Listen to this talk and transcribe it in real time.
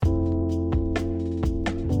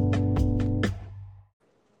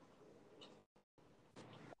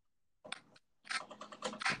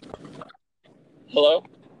Hello?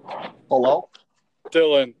 Hello?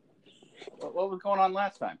 Dylan. What was going on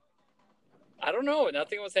last time? I don't know.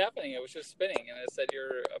 Nothing was happening. It was just spinning. And it said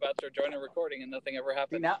you're about to join a recording and nothing ever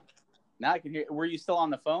happened. See, now I can hear. Were you still on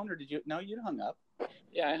the phone or did you? No, you hung up.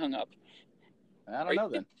 Yeah, I hung up. I don't know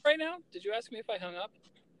then. Right now? Did you ask me if I hung up?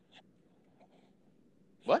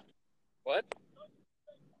 What? What?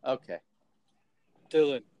 Okay.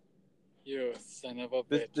 Dylan, you son of a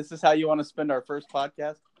bitch. This is how you want to spend our first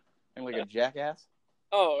podcast? And like a jackass?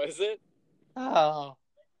 Oh, is it? Oh.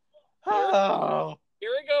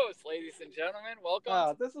 Here it goes, ladies and gentlemen. Welcome.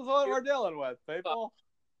 Oh, this is what we're dealing with, people.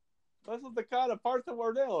 This is the kind of parts that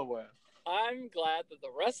we're dealing with. I'm glad that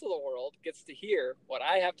the rest of the world gets to hear what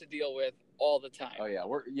I have to deal with all the time. Oh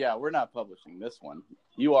yeah, we're not publishing this one.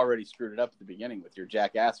 You already screwed it up at the beginning with your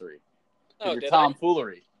jackassery. Oh, your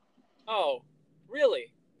tomfoolery. Oh,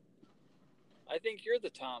 really? I think you're the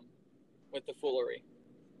Tom with the foolery.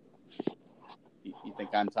 You think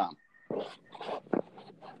I'm Tom?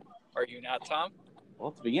 Are you not Tom? Well,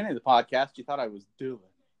 at the beginning of the podcast, you thought I was Dylan.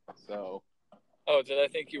 So. Oh, did I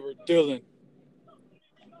think you were Dylan?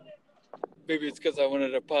 Maybe it's because I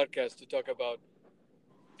wanted a podcast to talk about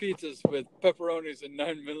pizzas with pepperonis and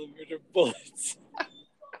 9mm bullets.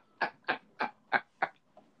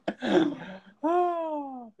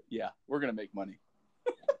 Yeah, we're going to make money.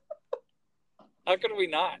 How could we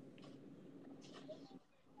not?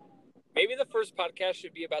 Maybe the first podcast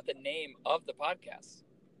should be about the name of the podcast.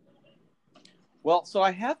 Well, so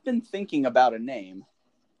I have been thinking about a name.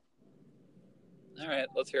 All right,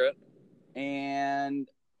 let's hear it. And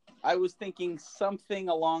I was thinking something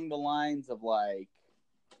along the lines of like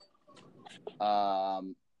the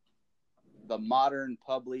modern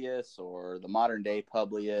Publius or the modern day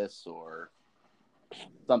Publius or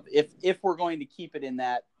something. If we're going to keep it in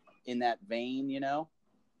that vein, you know,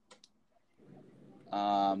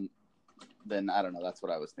 then I don't know. That's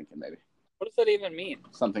what I was thinking. Maybe. What does that even mean?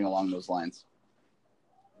 Something along those lines.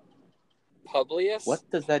 Publius? What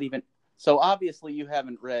does that even? So obviously you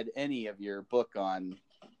haven't read any of your book on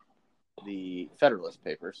the Federalist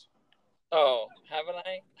Papers. Oh, haven't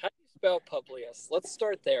I? How do you spell Publius? Let's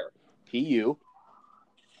start there. Publilius.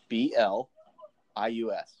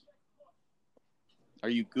 Are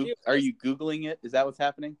you Googling it? Is that what's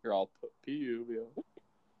happening? You're all Publius.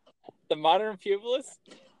 The modern Publius?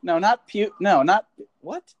 No, not No, not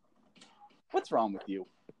what? What's wrong with you?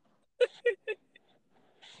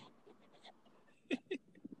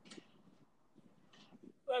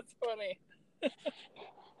 That's funny.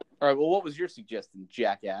 All right. Well, what was your suggestion,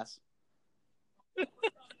 jackass?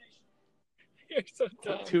 You're so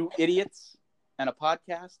dumb. 2 idiots and a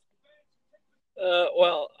podcast?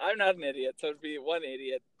 Well, I'm not an idiot, so it'd be 1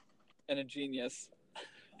 idiot and a genius.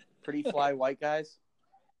 Pretty fly white guys?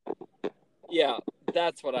 Yeah,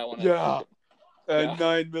 that's what I want to do. And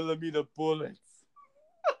 9mm bullets.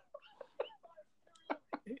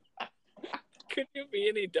 Could you be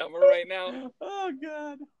any dumber right now? Oh,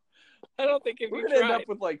 God. I don't think we're going to end up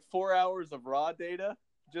with like 4 hours of raw data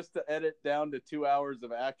just to edit down to 2 hours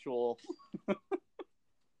of actual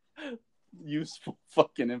useful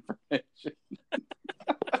fucking information.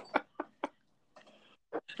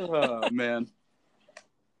 Oh, man.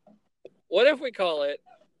 What if we call it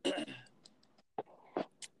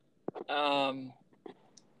I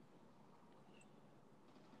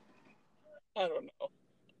don't know.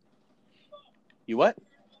 You what?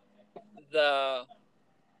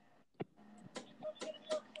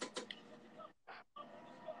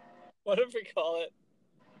 What if we call it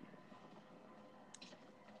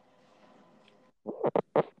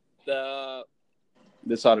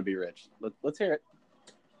This ought to be rich. Let's hear it.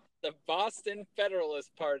 The Boston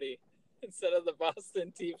Federalist Party instead of the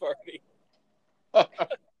Boston Tea Party.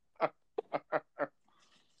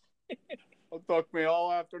 It took me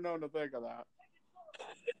all afternoon to think of that.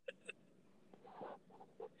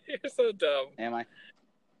 You're so dumb. Am I?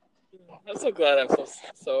 I'm so glad I'm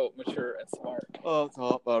so mature and smart. Oh, it's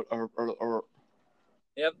all about.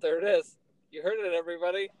 Yep, there it is. You heard it,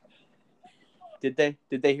 everybody. Did they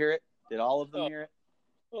hear it? Did all of them hear it?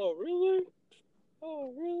 Oh, really?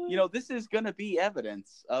 Oh, really? You know, this is going to be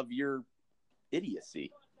evidence of your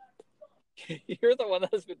idiocy. You're the one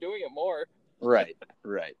that's been doing it more. Right.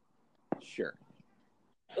 Sure.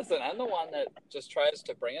 Listen, I'm the one that just tries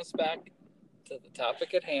to bring us back to the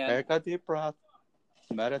topic at hand. Take a deep breath.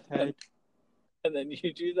 Meditate. And then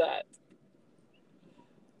you do that.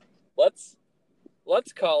 Let's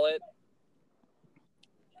call it.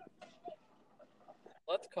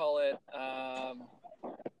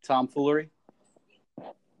 Tomfoolery.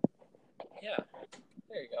 Yeah.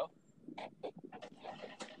 There you go.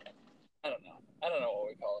 I don't know what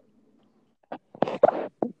we call it.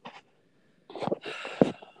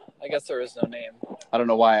 I guess there is no name. I don't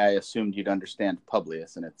know why I assumed you'd understand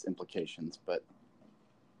Publius and its implications, but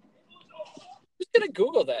Who's going to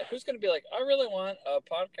Google that? Who's going to be like, I really want a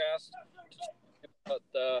podcast about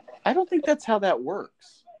the... I don't think that's how that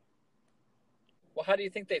works. Well, how do you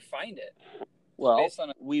think they find it? Well, Based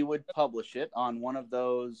on we would publish it on one of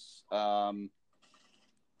those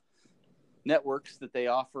networks that they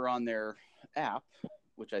offer on their app,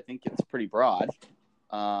 which I think it's pretty broad.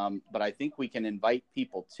 But I think we can invite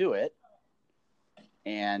people to it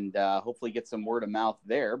and hopefully get some word of mouth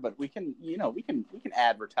there. But we can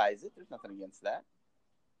advertise it. There's nothing against that.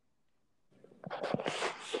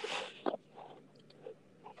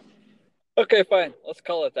 Okay, fine. Let's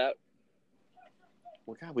call it that.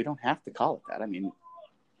 Well, God, we don't have to call it that. I mean,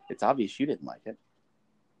 it's obvious you didn't like it.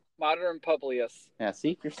 Modern Publius. Yeah,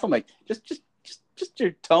 see, you're still like just your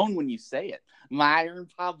tone when you say it. Modern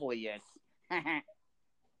Publius.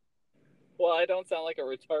 Well, I don't sound like a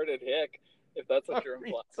retarded hick, if that's what you're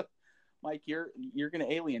implying. Mike, you're going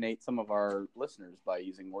to alienate some of our listeners by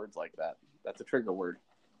using words like that. That's a trigger word,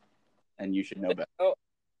 and you should know better. Oh,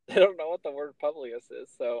 they don't know what the word Publius is,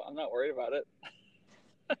 so I'm not worried about it.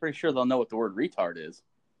 I'm pretty sure they'll know what the word retard is.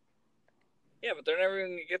 Yeah, but they're never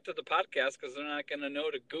going to get to the podcast because they're not going to know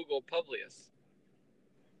to Google Publius.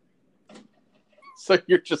 So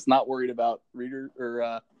you're just not worried about reader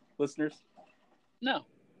or listeners? No.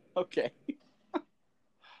 Okay.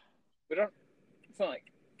 We don't.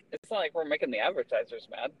 It's not like we're making the advertisers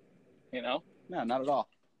mad, you know? No, not at all.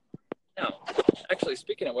 No. Actually,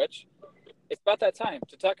 speaking of which, it's about that time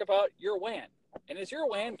to talk about your WAN. And is your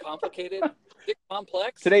WAN complicated? Is it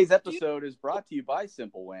complex? Today's episode is brought to you by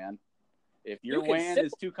Simple WAN. If your You can WAN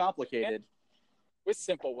is too complicated, with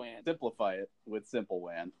Simple WAN. simplify it with Simple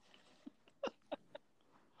WAN.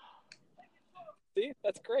 See,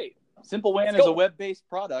 that's great. Simple WAN is a web-based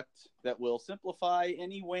product that will simplify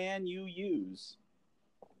any WAN you use.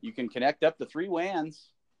 You can connect up to 3 WANs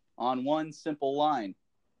on one simple line,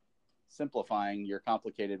 simplifying your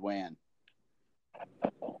complicated WAN.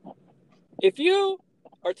 If you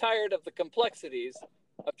are tired of the complexities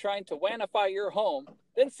of trying to WANify your home,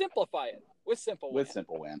 then simplify it with Simple WAN. With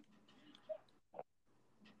Simple WAN.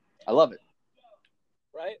 I love it.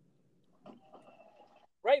 Right?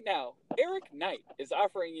 Right now, Eric Knight is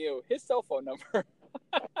offering you his cell phone number.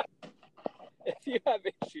 If you have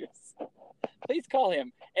issues, please call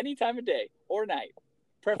him any time of day or night,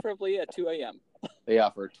 preferably at 2 a.m. They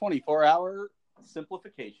offer 24-hour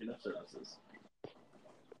simplification of services.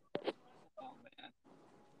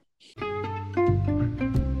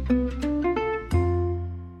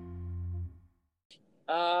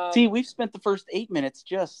 Oh, man. See, we've spent the first 8 minutes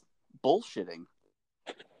just bullshitting.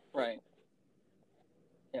 Right.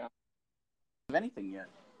 Yeah. Of anything yet?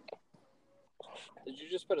 Did you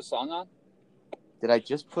just put a song on? Did I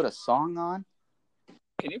just put a song on?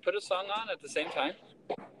 Can you put a song on at the same time?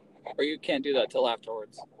 Or you can't do that till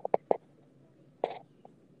afterwards?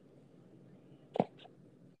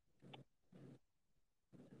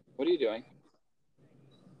 What are you doing?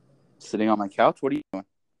 Sitting on my couch? What are you doing?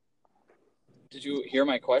 Did you hear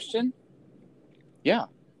my question? Yeah.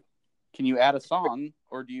 Can you add a song,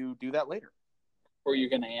 or do you do that later? Were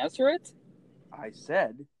you going to answer it? I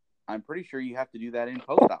said, I'm pretty sure you have to do that in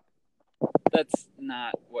post-op. That's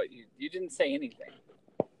not what you didn't say anything.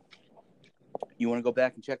 You want to go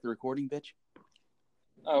back and check the recording, bitch?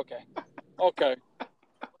 Okay. Okay.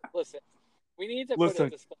 Listen, we need to put a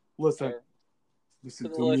disclaimer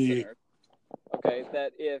Listen to the listeners. Okay,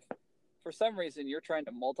 that if for some reason you're trying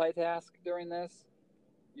to multitask during this,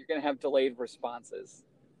 you're going to have delayed responses.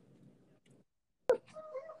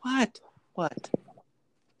 What?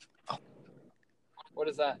 What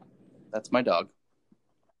is that? That's my dog.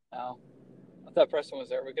 Oh, I thought Preston was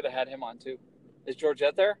there. We could have had him on too. Is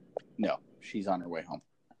Georgette there? No, she's on her way home.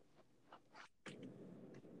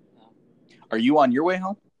 No. Are you on your way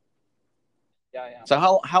home? Yeah, I am. So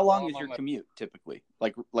how long is your commute typically?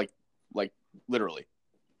 Like literally?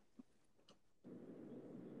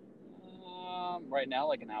 Right now,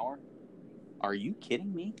 like an hour. Are you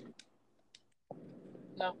kidding me?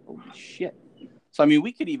 No. Holy shit. So I mean,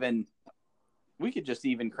 we could just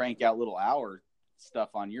even crank out little hour stuff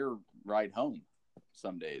on your ride home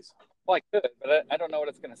some days. Well, I could, but I don't know what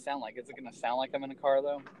it's going to sound like. Is it going to sound like I'm in a car,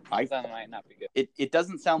 though? That might not be good. It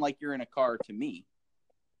doesn't sound like you're in a car to me.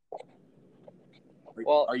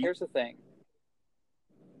 Well, here's the thing.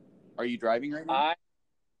 Are you driving right now?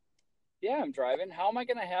 Yeah, I'm driving. How am I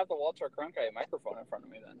going to have the Walter Cronkite microphone in front of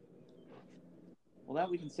me then? Well, that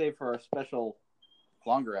we can save for our special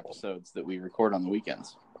longer episodes that we record on the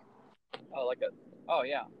weekends. Oh,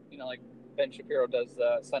 yeah. You know, like Ben Shapiro does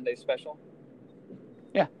Sunday special?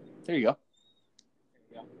 Yeah. There you go.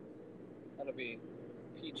 There you go. That'll be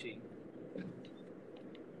peachy.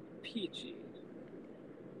 Peachy.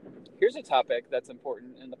 Here's a topic that's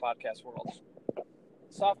important in the podcast world.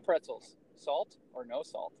 Soft pretzels. Salt or no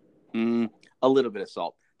salt? A little bit of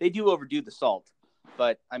salt. They do overdo the salt,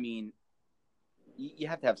 but I mean, you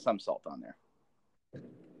have to have some salt on there.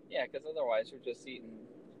 Yeah, because otherwise you're just eating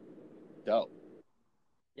dough.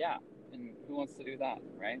 Yeah, and who wants to do that,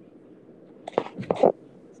 right?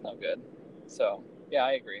 It's no good. So, yeah,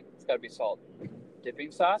 I agree. It's got to be salt.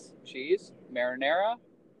 Dipping sauce, cheese, marinara.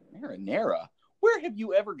 Marinara? Where have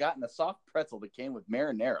you ever gotten a soft pretzel that came with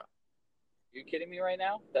marinara? Are you kidding me right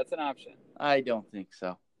now? That's an option. I don't think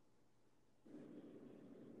so.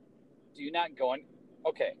 Do you not go in?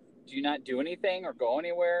 Okay. Do you not do anything or go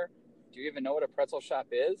anywhere? Do you even know what a pretzel shop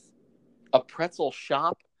is? A pretzel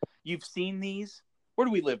shop? You've seen these? Where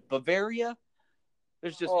do we live? Bavaria?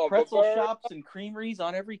 There's just pretzel Bavaria shops and creameries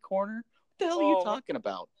on every corner. What the hell are you talking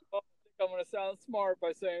about? I think I'm going to sound smart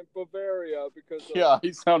by saying Bavaria because yeah,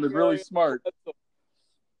 he sounded really smart.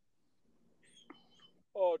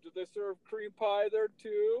 Oh, do they serve cream pie there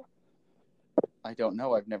too? I don't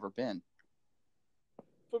know. I've never been.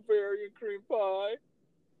 Bavarian cream pie.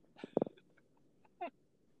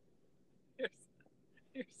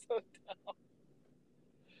 You're so dumb.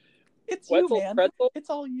 It's Wetzel's you, man. Pretzels? It's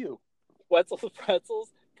all you. Wetzel's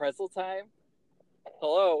pretzels? Pretzel time?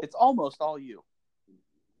 Hello? It's almost all you.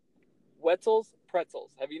 Wetzel's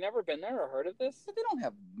pretzels. Have you never been there or heard of this? But they don't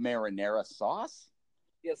have marinara sauce.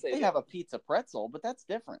 Yes, they do. They have a pizza pretzel, but that's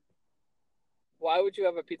different. Why would you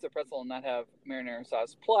have a pizza pretzel and not have marinara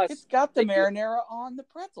sauce? Plus, it's got the marinara on the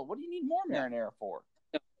pretzel. What do you need more marinara for?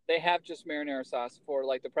 No, they have just marinara sauce for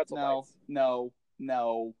like the pretzel bites. No.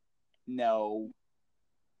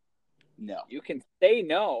 You can say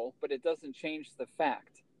no, but it doesn't change the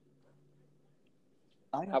fact.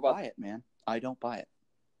 I don't buy it, man. I don't buy it.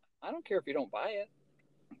 I don't care if you don't buy it.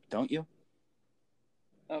 Don't you?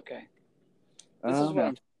 Okay.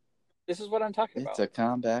 This is what I'm talking about. It's a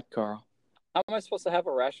combat, Carl. How am I supposed to have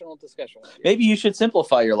a rational discussion with you? Maybe you should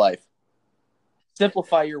simplify your life.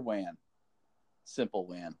 Simplify your WAN. Simple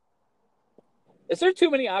WAN. Is there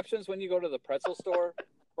too many options when you go to the pretzel store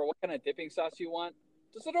for what kind of dipping sauce you want?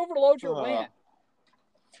 Does it overload your WAN?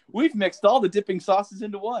 We've mixed all the dipping sauces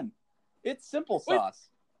into one. It's simple sauce.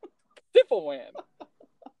 Simple WAN.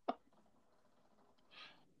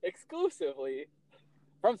 Exclusively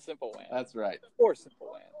from Simple WAN. That's right. For Simple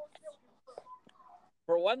WAN.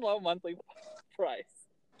 For one low monthly price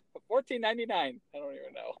of $14.99. I don't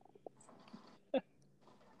even know.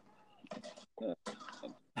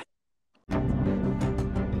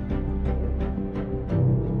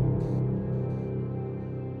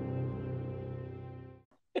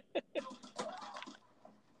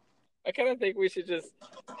 I kind of think we should just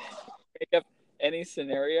make up any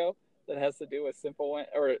scenario that has to do with Simple WAN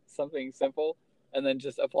or something simple, and then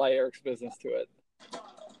just apply Eric's business to it.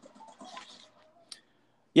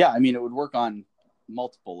 Yeah, I mean, it would work on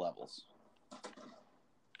multiple levels.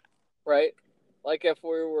 Right? Like if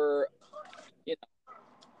we were,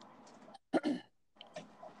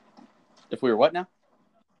 If we were what now?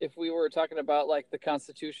 If we were talking about like the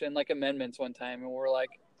Constitution, like amendments one time, and we're like,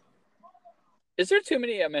 is there too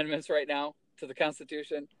many amendments right now to the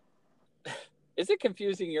Constitution? Is it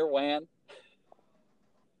confusing your WAN?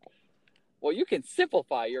 Well, you can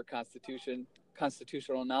simplify your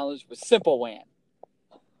constitutional knowledge with Simple WAN.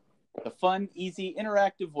 The fun, easy,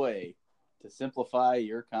 interactive way to simplify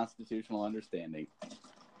your constitutional understanding.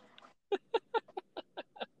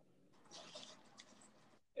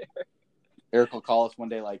 Eric will call us one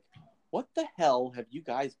day like, what the hell have you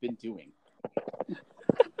guys been doing?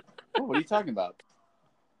 Oh, what are you talking about?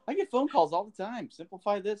 I get phone calls all the time.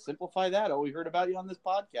 Simplify this, simplify that. Oh, we heard about you on this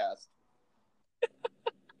podcast.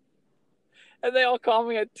 And they all call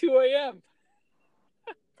me at 2 a.m.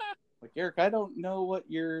 Like, Eric, I don't know what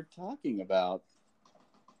you're talking about.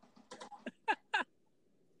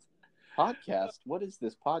 Podcast? What is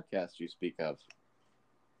this podcast you speak of?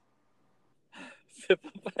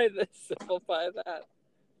 Simplify this, simplify that.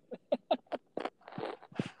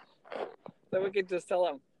 Then we could just tell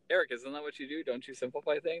them, Eric, isn't that what you do? Don't you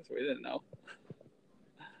simplify things? We didn't know.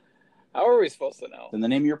 How are we supposed to know? Then the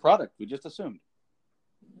name of your product. We just assumed.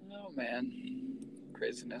 Oh, man.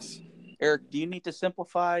 Craziness. Eric, do you need to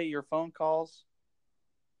simplify your phone calls?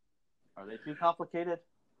 Are they too complicated?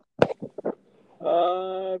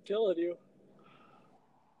 I'm telling you.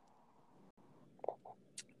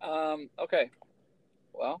 Okay.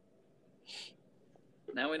 Well,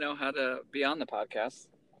 now we know how to be on the podcast.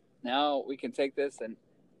 Now we can take this and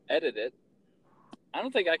edit it. I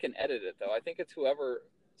don't think I can edit it, though. I think it's whoever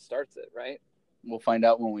starts it, right? We'll find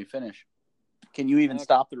out when we finish. Can you even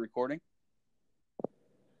stop the recording?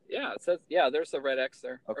 Yeah, it says, yeah, there's the red X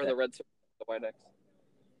there. Okay. Or the white X.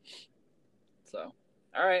 So,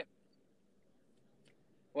 all right.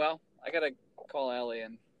 Well, I got to call Allie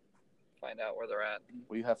and find out where they're at.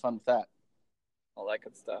 Will you have fun with that? All that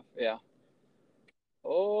good stuff. Yeah.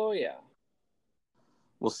 Oh, yeah.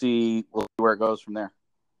 We'll see where it goes from there.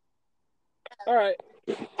 All right.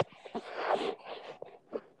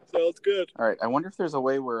 Sounds good. All right. I wonder if there's a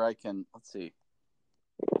way where I can, let's see.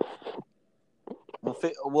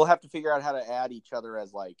 We'll have to figure out how to add each other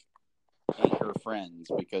as like Anchor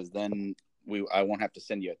friends, because then I won't have to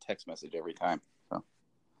send you a text message every time. So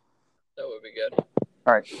that would be good.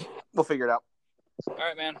 All right. We'll figure it out. All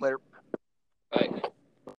right, man. Later. Bye.